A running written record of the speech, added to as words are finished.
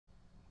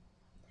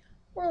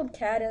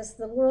WorldCat is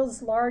the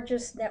world's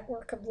largest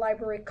network of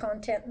library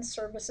content and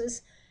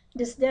services. It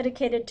is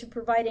dedicated to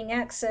providing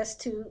access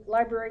to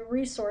library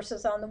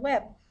resources on the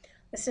web.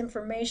 This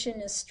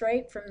information is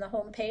straight from the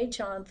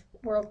homepage on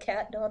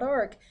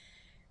worldcat.org.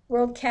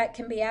 WorldCat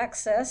can be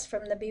accessed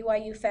from the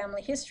BYU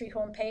Family History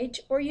homepage,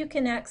 or you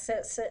can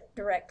access it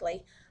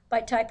directly by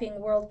typing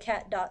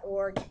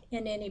worldcat.org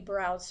in any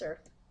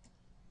browser.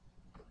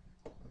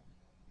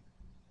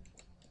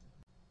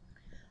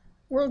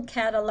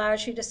 WorldCat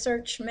allows you to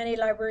search many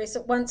libraries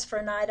at once for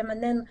an item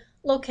and then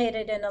locate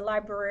it in a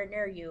library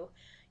near you.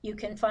 You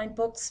can find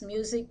books,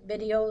 music,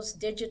 videos,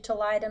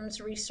 digital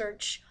items,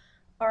 research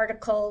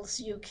articles.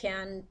 You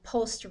can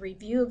post a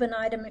review of an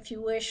item if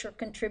you wish, or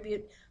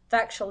contribute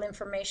factual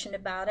information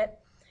about it.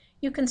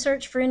 You can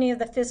search for any of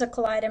the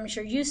physical items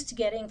you're used to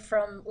getting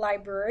from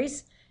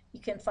libraries.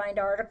 You can find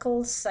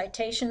articles,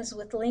 citations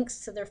with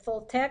links to their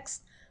full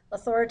text,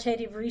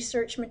 authoritative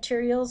research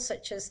materials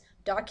such as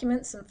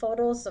documents and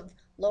photos of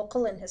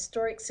local and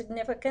historic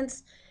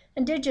significance,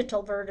 and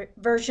digital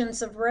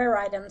versions of rare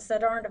items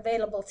that aren't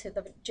available to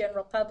the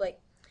general public.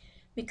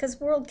 Because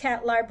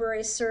WorldCat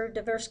libraries serve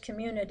diverse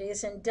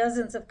communities in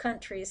dozens of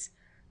countries,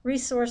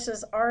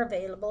 resources are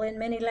available in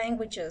many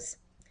languages.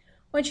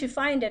 Once you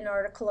find an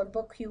article or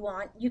book you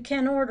want, you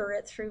can order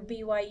it through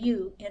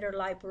BYU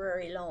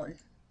Interlibrary Loan.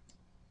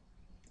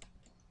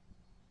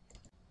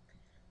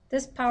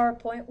 This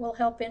PowerPoint will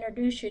help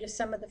introduce you to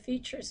some of the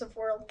features of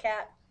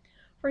WorldCat.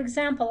 For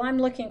example, I'm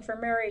looking for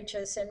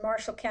marriages in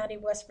Marshall County,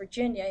 West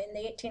Virginia in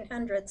the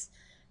 1800s.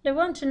 And I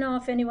want to know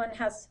if anyone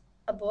has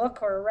a book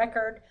or a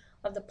record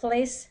of the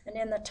place and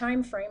in the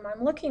time frame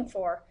I'm looking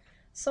for.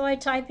 So I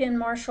type in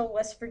Marshall,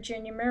 West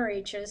Virginia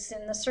marriages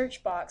in the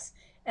search box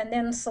and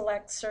then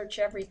select Search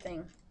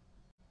Everything.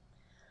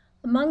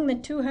 Among the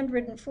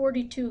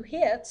 242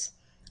 hits,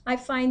 I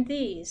find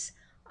these.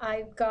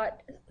 I've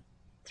got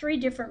 3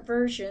 different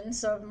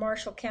versions of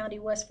Marshall County,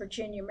 West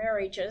Virginia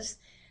marriages,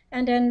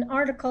 and an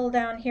article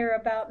down here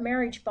about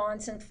marriage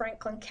bonds in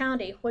Franklin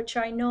County, which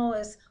I know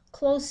is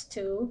close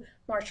to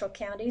Marshall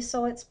County,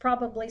 so it's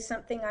probably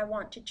something I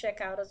want to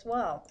check out as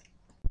well.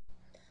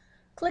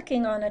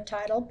 Clicking on a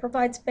title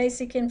provides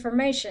basic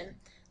information,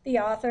 the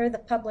author, the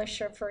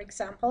publisher, for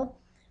example,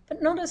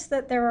 but notice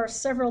that there are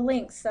several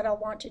links that I'll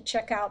want to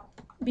check out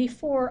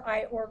before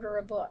I order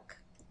a book.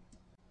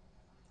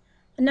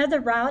 Another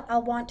route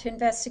I'll want to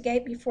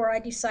investigate before I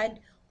decide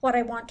what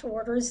I want to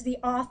order is the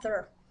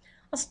author.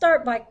 I'll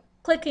start by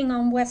clicking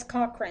on Wes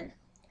Cochran.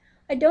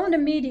 I don't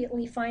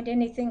immediately find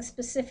anything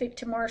specific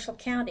to Marshall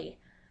County,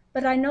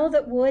 but I know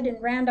that Wood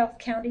and Randolph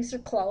counties are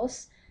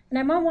close, and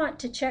I might want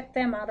to check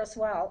them out as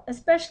well,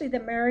 especially the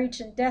marriage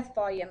and death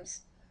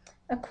volumes.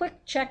 A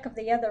quick check of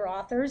the other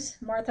authors,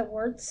 Martha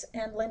Wirtz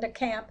and Linda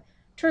Camp,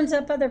 turns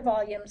up other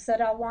volumes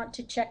that I'll want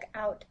to check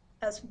out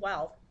as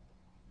well.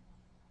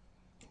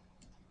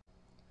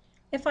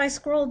 If I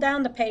scroll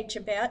down the page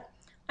a bit,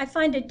 I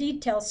find a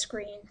details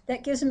screen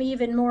that gives me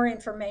even more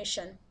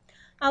information.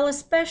 I'll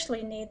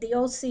especially need the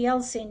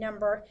OCLC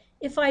number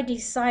if I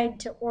decide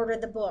to order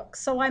the book,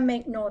 so I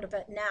make note of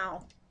it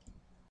now.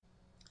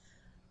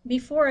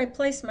 Before I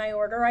place my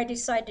order, I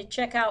decide to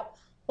check out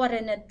what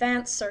an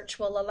advanced search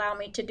will allow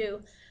me to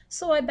do,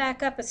 so I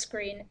back up a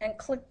screen and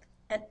click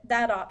at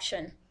that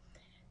option.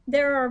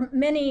 There are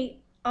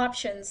many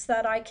options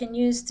that I can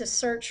use to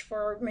search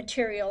for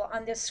material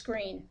on this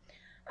screen.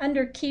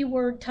 Under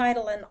keyword,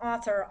 title, and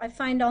author, I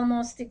find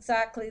almost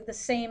exactly the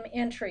same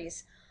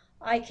entries.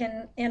 I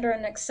can enter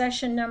an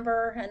accession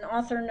number, an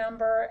author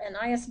number, an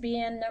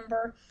ISBN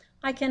number.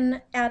 I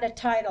can add a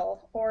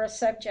title or a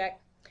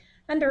subject.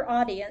 Under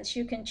audience,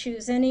 you can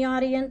choose any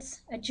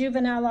audience, a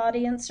juvenile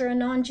audience, or a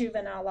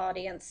non-juvenile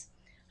audience.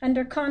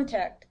 Under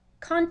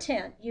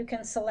content, you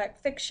can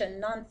select fiction,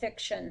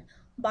 nonfiction,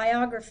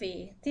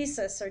 biography,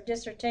 thesis, or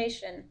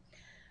dissertation.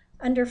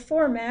 Under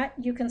format,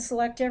 you can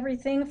select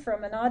everything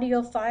from an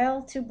audio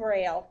file to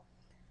Braille.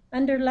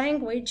 Under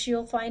language,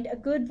 you'll find a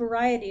good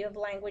variety of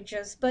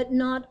languages, but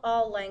not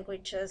all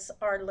languages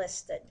are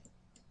listed.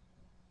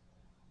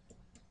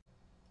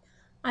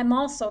 I'm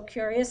also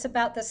curious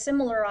about the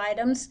similar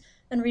items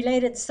and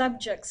related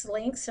subjects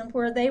links and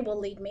where they will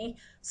lead me,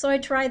 so I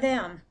try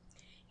them.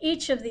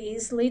 Each of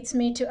these leads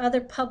me to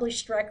other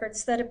published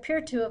records that appear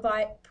to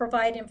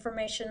provide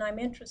information I'm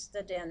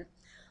interested in.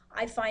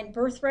 I find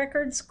birth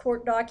records,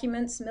 court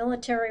documents,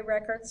 military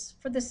records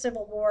for the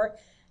Civil War,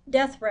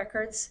 death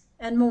records,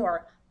 and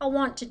more. I'll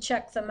want to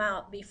check them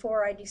out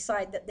before I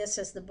decide that this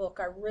is the book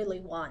I really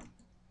want.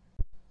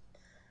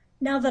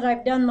 Now that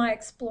I've done my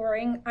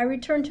exploring, I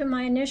return to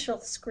my initial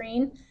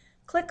screen,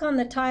 click on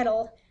the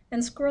title,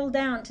 and scroll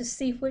down to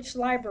see which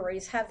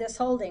libraries have this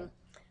holding.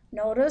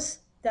 Notice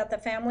that the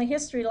Family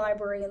History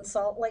Library in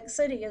Salt Lake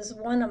City is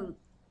one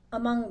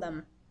among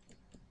them.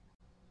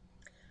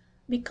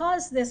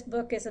 Because this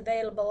book is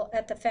available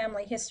at the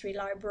Family History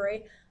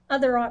Library,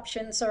 other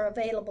options are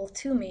available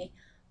to me,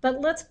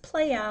 but let's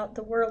play out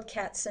the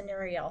WorldCat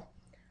scenario.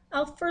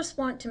 I'll first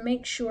want to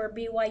make sure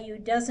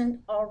BYU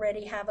doesn't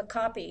already have a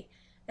copy,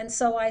 and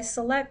so I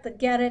select the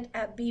Get It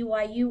at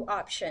BYU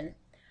option.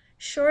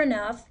 Sure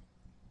enough,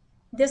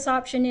 this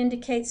option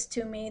indicates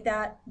to me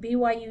that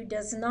BYU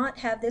does not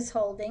have this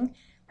holding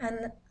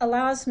and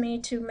allows me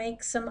to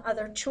make some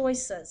other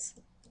choices.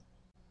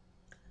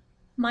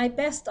 My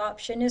best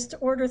option is to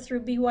order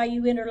through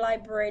BYU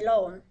Interlibrary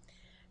Loan.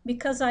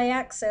 Because I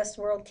accessed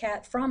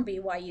WorldCat from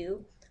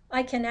BYU,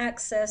 I can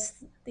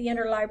access the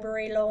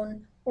Interlibrary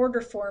Loan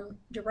order form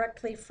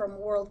directly from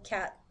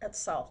WorldCat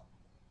itself.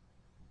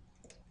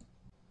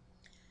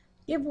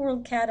 Give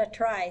WorldCat a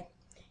try.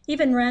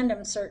 Even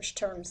random search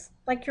terms,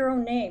 like your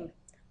own name,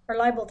 are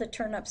liable to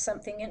turn up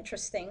something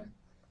interesting.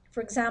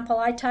 For example,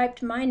 I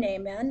typed my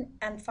name in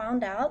and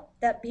found out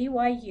that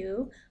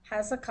BYU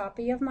has a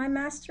copy of my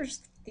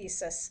master's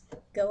thesis.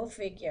 Go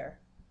figure.